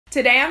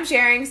Today I'm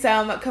sharing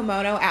some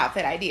kimono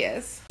outfit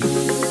ideas.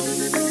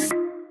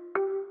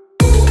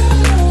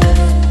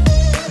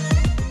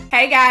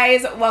 Hey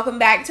guys, welcome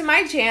back to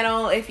my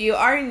channel. If you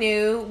are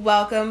new,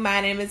 welcome.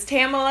 My name is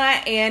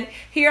Tamela, and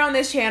here on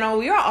this channel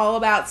we are all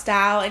about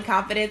style and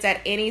confidence at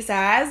any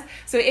size.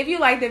 So if you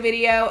like the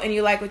video and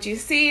you like what you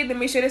see, then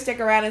be sure to stick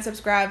around and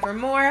subscribe for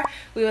more.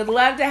 We would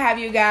love to have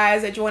you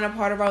guys join a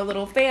part of our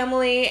little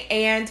family,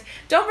 and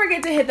don't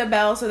forget to hit the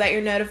bell so that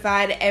you're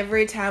notified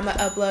every time I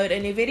upload a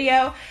new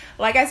video.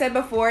 Like I said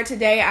before,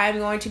 today I'm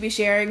going to be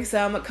sharing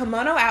some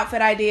kimono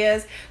outfit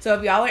ideas, so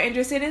if y'all are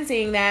interested in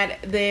seeing that,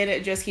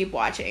 then just keep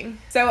watching.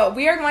 So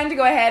we are going to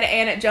go ahead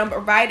and jump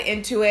right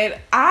into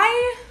it.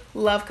 I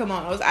love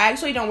kimonos. I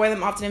actually don't wear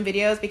them often in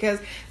videos because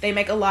they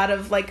make a lot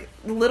of like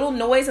little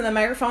noise in the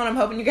microphone. I'm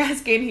hoping you guys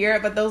can hear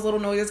it, but those little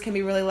noises can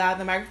be really loud in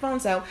the microphone,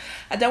 so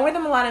I don't wear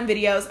them a lot in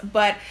videos.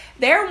 But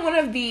they're one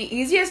of the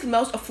easiest,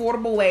 most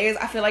affordable ways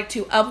I feel like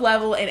to up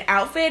level an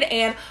outfit,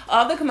 and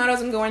all the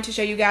kimonos I'm going to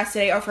show you guys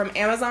today are from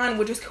Amazon,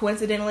 which is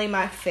coincidentally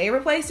my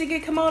favorite place to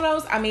get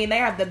kimonos. I mean, they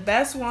have the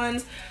best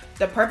ones,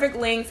 the perfect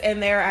lengths,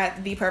 and they're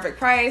at the perfect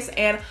price,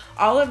 and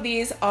all of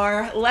these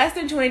are less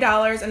than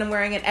 $20, and I'm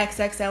wearing an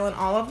XXL in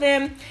all of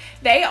them.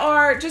 They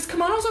are just,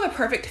 kimonos are the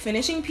perfect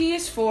finishing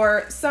piece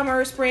for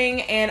summer,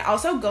 spring, and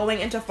also going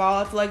into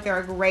fall. I feel like they're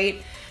a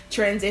great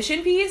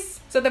transition piece.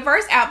 So the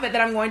first outfit that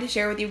I'm going to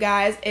share with you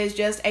guys is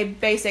just a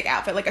basic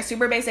outfit, like a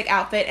super basic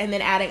outfit, and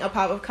then adding a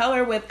pop of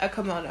color with a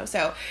kimono.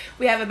 So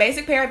we have a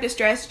basic pair of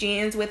distressed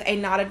jeans with a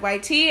knotted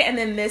white tee, and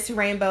then this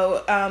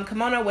rainbow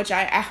kimono, which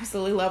I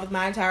absolutely love with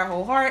my entire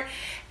whole heart.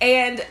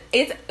 And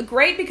it's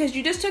great because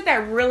you just took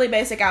that really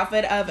basic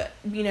outfit of,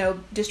 you know,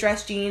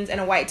 distressed jeans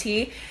and a white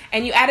tee,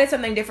 and you added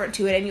something different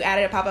to it, and you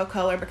added a pop of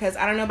color, because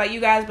I don't know about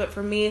you guys, but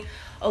for me,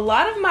 a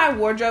lot of my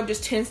wardrobe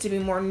just tends to be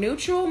more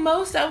neutral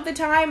most of the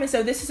time, and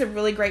so this is a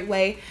really great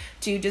way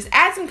to just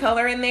add some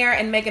color in there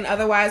and make an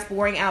otherwise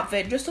boring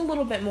outfit just a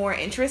little bit more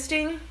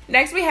interesting.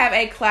 Next, we have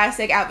a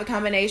classic outfit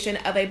combination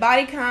of a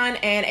bodycon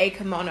and a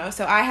kimono.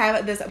 So I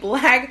have this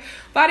black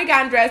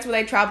bodycon dress with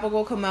a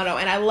tropical kimono,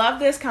 and I love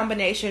this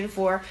combination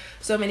for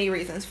so many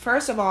reasons.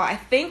 First of all, I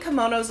think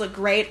kimonos look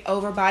great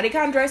over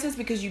bodycon dresses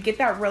because you get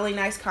that really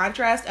nice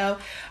contrast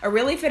of a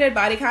really fitted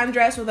bodycon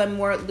dress with a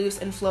more loose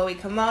and flowy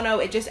kimono.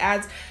 It just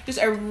adds just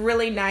a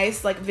really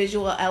nice like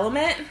visual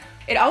element.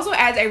 It also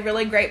adds a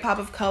really great pop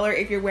of color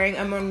if you're wearing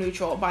a more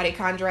neutral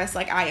bodycon dress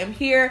like I am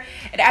here.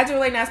 It adds a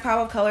really nice pop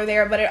of color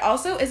there, but it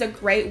also is a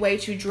great way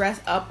to dress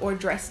up or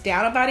dress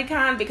down a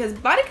bodycon, because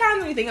bodycons,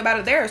 when you think about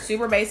it, they're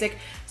super basic,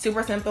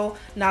 super simple,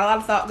 not a lot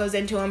of thought goes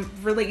into them,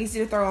 really easy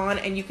to throw on,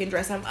 and you can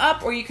dress them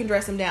up or you can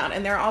dress them down.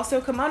 And there are also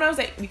kimonos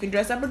that you can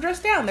dress up or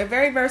dress down. They're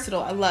very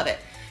versatile. I love it.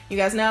 You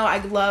guys know I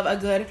love a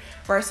good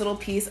versatile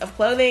piece of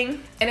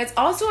clothing, and it's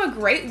also a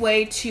great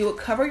way to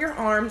cover your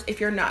arms if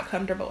you're not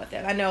comfortable with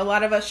them. I know a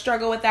lot of us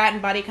struggle with that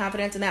and body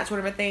confidence and that sort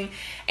of a thing,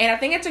 and I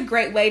think it's a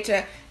great way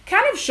to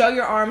kind of show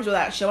your arms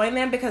without showing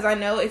them, because I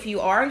know if you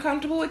are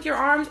uncomfortable with your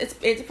arms,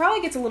 it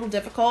probably gets a little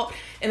difficult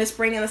in the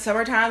spring and the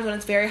summer times when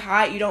it's very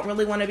hot. You don't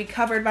really want to be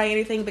covered by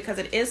anything because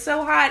it is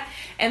so hot.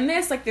 And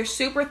this, like, they're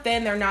super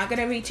thin, they're not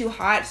going to be too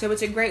hot, so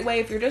it's a great way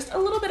if you're just a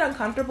little bit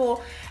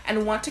uncomfortable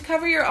and want to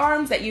cover your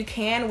arms that you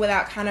can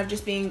without kind of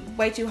just being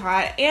way too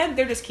hot. And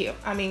they're just cute.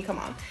 I mean, come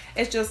on.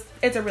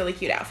 It's a really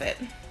cute outfit.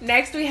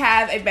 Next, we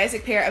have a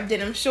basic pair of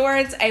denim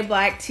shorts, a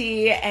black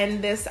tee,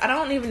 and this, I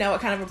don't even know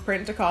what kind of a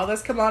print to call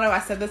this kimono. I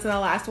said this in the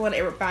last one.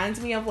 It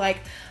reminds me of like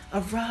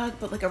a rug,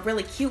 but like a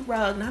really cute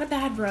rug, not a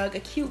bad rug, a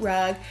cute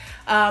rug.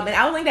 And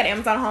I will link that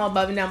Amazon haul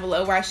above and down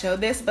below where I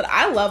showed this, but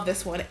I love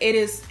this one.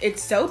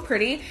 It's so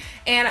pretty,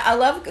 and I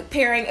love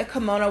pairing a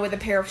kimono with a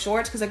pair of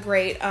shorts, because a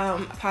great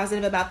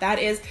positive about that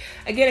is,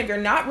 again, if you're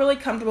not really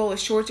comfortable with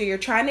shorts or you're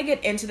trying to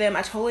get into them,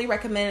 I totally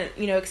recommend,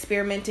 you know,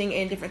 experimenting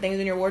in different things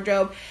in your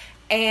wardrobe.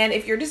 And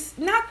if you're just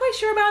not quite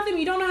sure about them,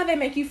 you don't know how they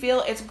make you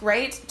feel, it's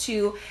great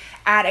to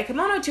add a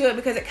kimono to it,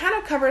 because it kind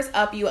of covers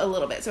up you a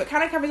little bit. So it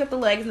kind of covers up the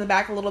legs and the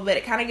back a little bit.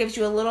 It kind of gives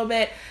you a little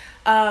bit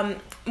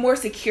more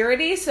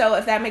security. So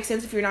if that makes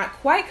sense, if you're not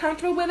quite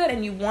comfortable with it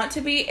and you want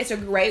to be, it's a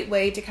great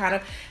way to kind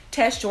of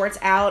test shorts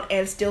out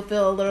and still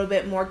feel a little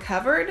bit more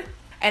covered.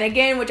 And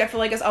again, which I feel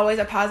like is always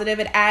a positive,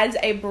 it adds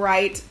a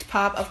bright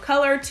pop of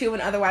color to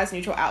an otherwise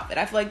neutral outfit.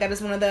 I feel like that is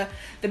one of the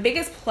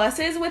biggest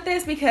pluses with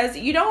this, because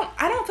I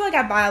don't feel like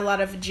I buy a lot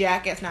of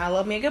jackets. Now, I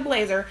love me a good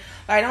blazer,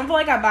 but I don't feel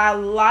like I buy a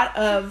lot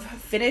of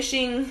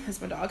finishing,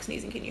 that's my dog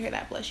sneezing, can you hear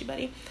that? Bless you,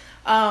 buddy.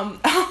 A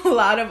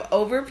lot of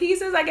over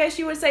pieces, I guess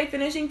you would say,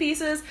 finishing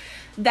pieces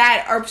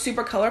that are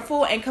super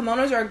colorful, and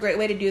kimonos are a great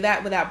way to do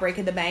that without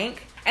breaking the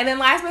bank. And then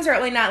last but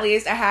certainly not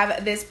least, I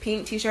have this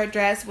pink t-shirt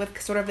dress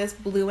with sort of this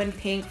blue and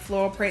pink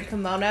floral print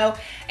kimono.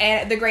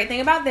 And the great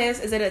thing about this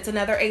is that it's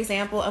another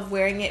example of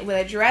wearing it with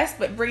a dress,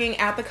 but bringing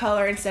out the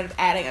color instead of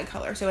adding a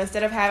color. So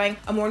instead of having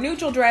a more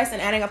neutral dress and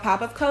adding a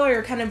pop of color,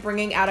 you're kind of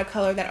bringing out a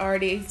color that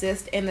already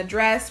exists in the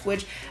dress,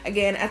 which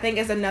again, I think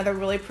is another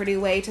really pretty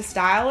way to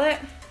style it.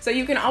 So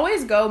you can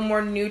always go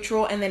more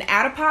neutral and then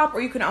add a pop,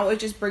 or you can always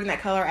just bring that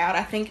color out.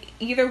 I think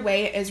either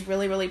way is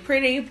really, really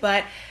pretty,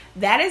 but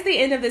that is the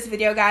end of this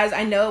video, guys.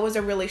 I know it was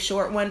a really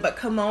short one, but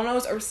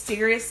kimonos are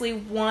seriously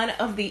one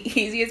of the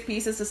easiest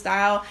pieces to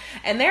style,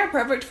 and they're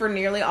perfect for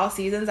nearly all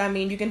seasons. I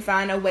mean, you can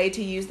find a way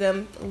to use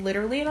them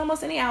literally in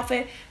almost any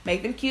outfit,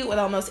 make them cute with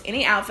almost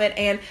any outfit,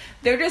 and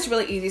they're just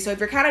really easy. So if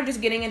you're kind of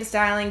just getting into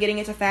styling, getting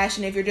into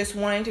fashion, if you're just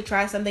wanting to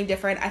try something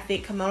different, I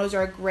think kimonos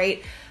are a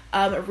great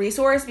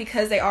resource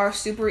because they are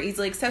super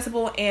easily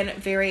accessible and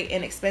very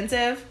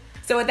inexpensive.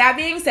 So with that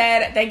being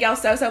said, thank y'all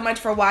so much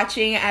for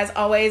watching. As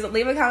always,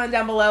 leave a comment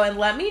down below and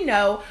let me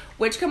know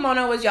which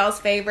kimono was y'all's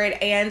favorite,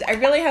 and I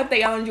really hope that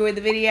y'all enjoyed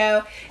the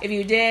video. If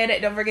you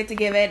did, don't forget to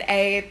give it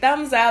a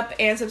thumbs up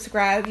and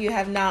subscribe if you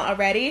have not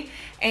already,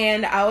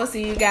 and I will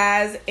see you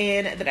guys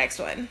in the next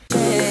one.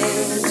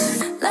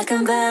 Like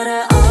I'm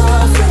better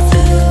off.